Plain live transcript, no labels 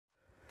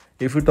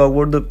If we talk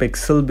about the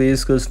pixel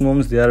based custom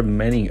ROMs, there are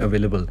many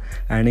available,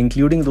 and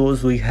including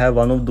those we have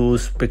one of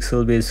those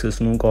pixel based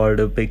custom ROM called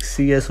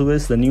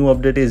PixysOS. The new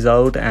update is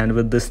out, and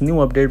with this new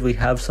update we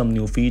have some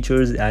new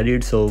features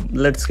added. So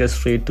let's get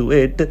straight to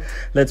it.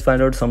 Let's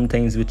find out some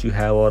things which you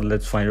have, or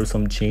let's find out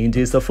some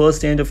changes. The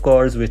first change of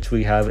course which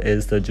we have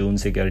is the June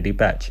security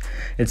patch.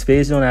 It's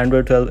based on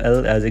Android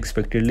 12L as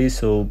expectedly,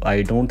 so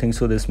I don't think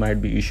so this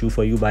might be issue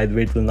for you. By the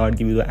way, it will not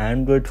give you the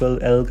Android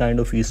 12L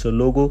kind of Easter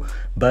logo,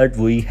 but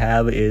we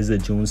have is the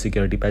June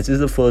security patch. This is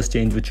the first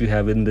change which we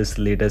have in this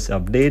latest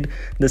update.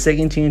 The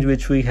second change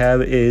which we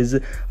have is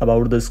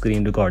about the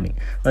screen recording.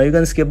 Now you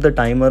can skip the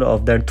timer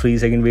of that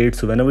 3-second wait,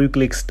 so whenever you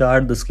click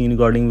start, the screen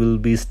recording will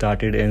be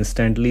started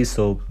instantly.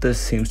 So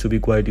this seems to be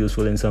quite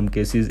useful in some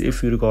cases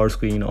if you record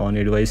screen on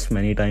your device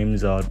many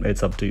times, or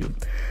it's up to you.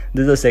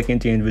 This is the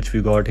second change which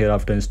we got here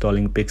after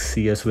installing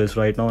PixysOS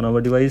right now on our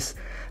device.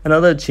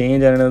 Another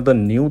change and another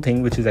new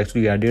thing which is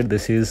actually added,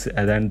 this is,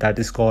 and that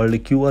is called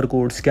QR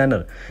code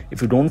scanner.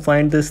 If you don't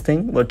find this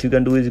thing, what you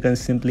can do is you can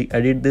simply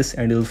edit this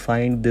and you'll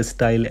find this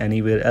style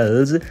anywhere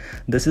else.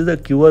 This is the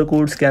QR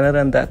code scanner,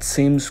 and that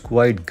seems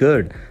quite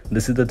good.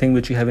 This is the thing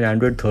which you have in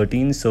Android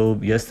 13. So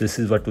yes, this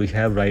is what we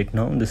have right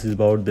now. This is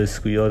about this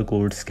QR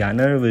code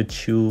scanner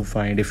which you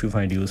find, if you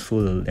find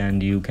useful,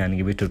 and you can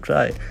give it a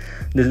try.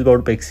 This is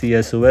about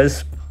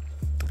PixysOS.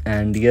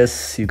 And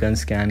yes, you can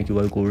scan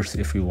QR codes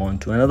if you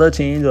want to. Another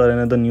change or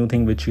another new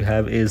thing which you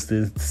have is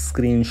this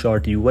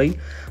screenshot UI.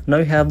 Now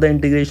you have the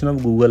integration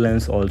of Google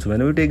Lens also.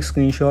 Whenever you take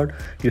screenshot,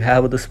 you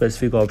have the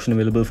specific option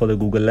available for the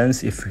Google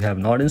Lens. If you have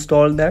not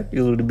installed that,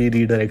 you will be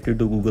redirected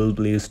to Google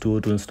Play Store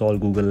to install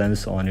Google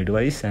Lens on your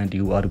device, and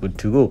you are good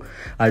to go.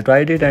 I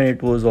tried it and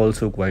it was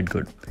also quite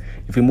good.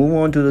 If you move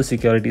on to the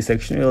security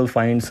section, you will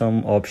find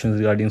some options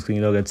regarding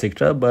screen lock,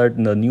 etc.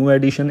 But the new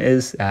addition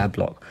is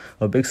AppLock,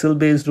 a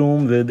pixel-based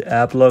ROM with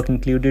AppLock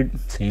included.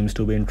 Seems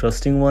to be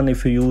interesting one.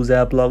 If you use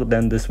AppLock,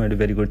 then this might be a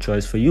very good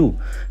choice for you.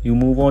 You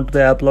move on to the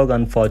AppLock.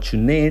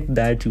 Unfortunate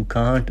that you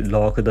can't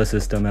lock the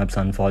system apps.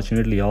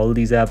 Unfortunately, all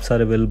these apps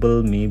are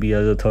available maybe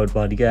as a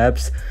third-party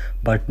apps,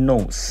 but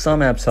no, some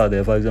apps are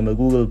there. For example,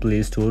 Google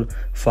Play Store,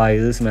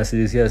 files,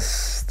 messages,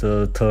 yes,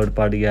 the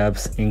third-party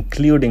apps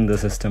including the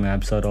system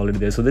apps are already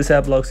there. So this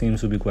AppLock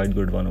seems to be quite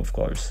good one, of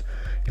course.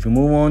 If you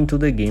move on to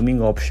the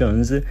gaming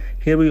options,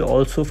 here we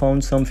also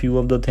found some few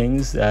of the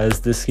things, as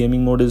this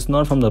gaming mode is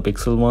not from the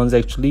Pixel ones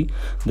actually.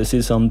 This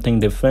is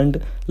something different.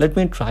 Let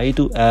me try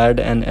to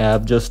add an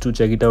app just to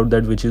check it out,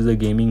 that which is the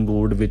gaming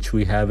mode which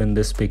we have in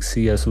this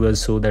PixysOS,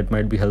 so that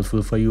might be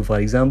helpful for you.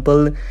 For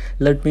example,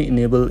 let me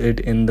enable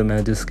it in the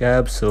Magisk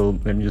app. So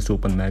let me just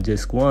open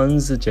Magisk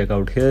once, check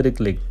out here,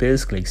 click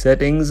this, click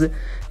settings.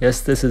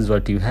 Yes, this is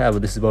what you have.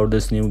 This is about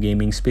this new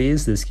gaming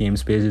space. This game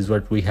space is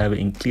what we have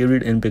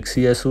included in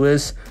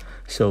PixysOS.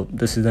 So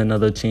this is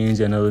another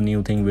change, another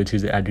new thing which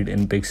is added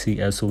in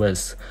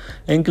PixysOS.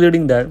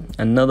 Including that,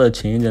 another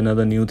change,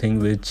 another new thing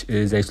which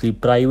is actually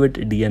private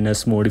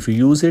DNS mode. If you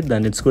use it,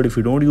 then it's good. If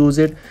you don't use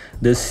it,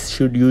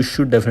 you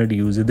should definitely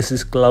use it. This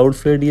is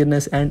Cloudflare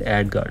DNS and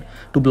AdGuard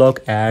to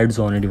block ads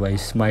on a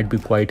device. Might be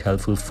quite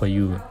helpful for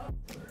you.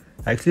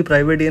 Actually,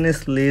 private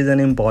DNS plays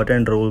an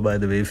important role, by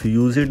the way. If you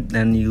use it,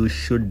 then you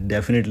should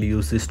definitely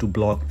use this to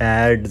block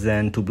ads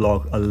and to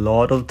block a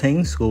lot of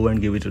things. Go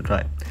and give it a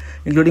try.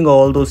 Including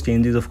all those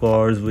changes, of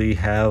course, we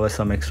have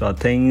some extra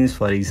things.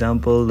 For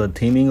example, the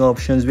theming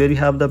options, where you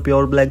have the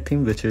pure black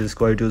theme, which is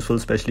quite useful,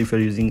 especially if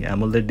you're using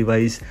AMOLED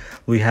device.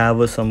 We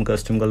have some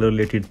custom color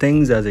related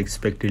things as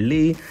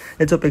expectedly.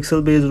 It's a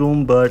pixel based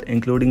ROM, but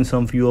including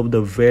some few of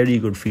the very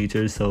good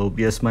features. So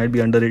yes, might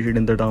be underrated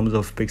in the terms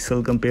of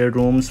pixel compared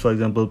ROMs. For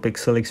example,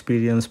 Pixel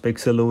Experience,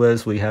 Pixel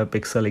OS, we have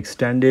Pixel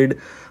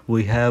Extended,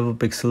 we have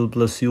Pixel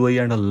Plus UI,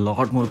 and a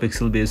lot more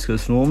pixel based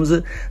custom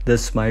ROMs.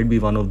 This might be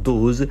one of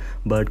those,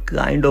 but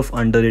kind of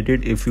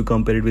underrated if you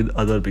compare it with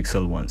other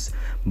pixel ones.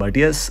 But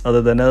yes,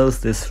 other than else,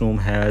 this ROM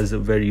has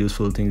very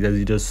useful things. As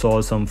you just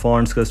saw, some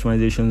fonts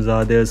customizations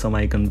are there, some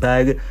icon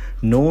tag.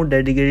 No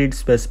dedicated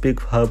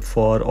specific hub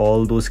for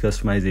all those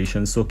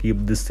customizations, so keep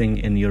this thing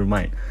in your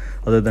mind.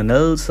 Other than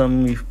else,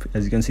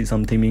 as you can see,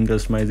 some theming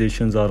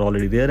customizations are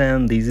already there,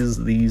 and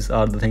these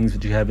are the things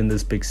which you have in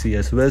this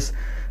PixysOS.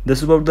 This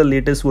is about the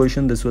latest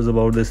version. This was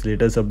about this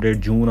latest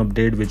update, June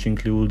update, which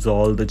includes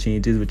all the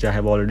changes which I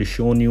have already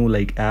shown you,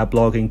 like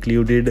AppLock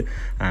included,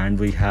 and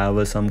we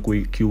have some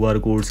quick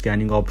QR code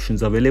scanning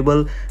options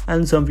available,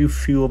 and some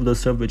few of the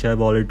stuff which I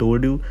have already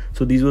told you.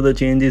 So these were the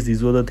changes,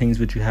 these were the things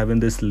which you have in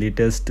this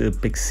latest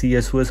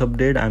PixysOS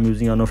update. I'm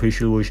using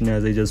unofficial version,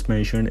 as I just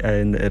mentioned,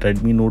 and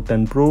Redmi Note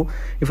 10 Pro.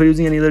 If you're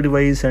using any other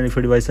device, and if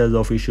your device has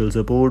official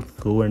support,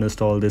 go and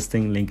install this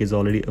thing. Link is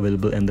already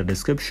available in the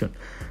description.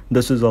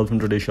 This is all from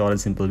today's short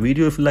and simple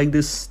video. If you like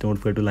this, don't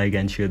forget to like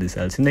and share this.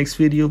 I'll see you next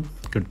video.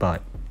 Goodbye.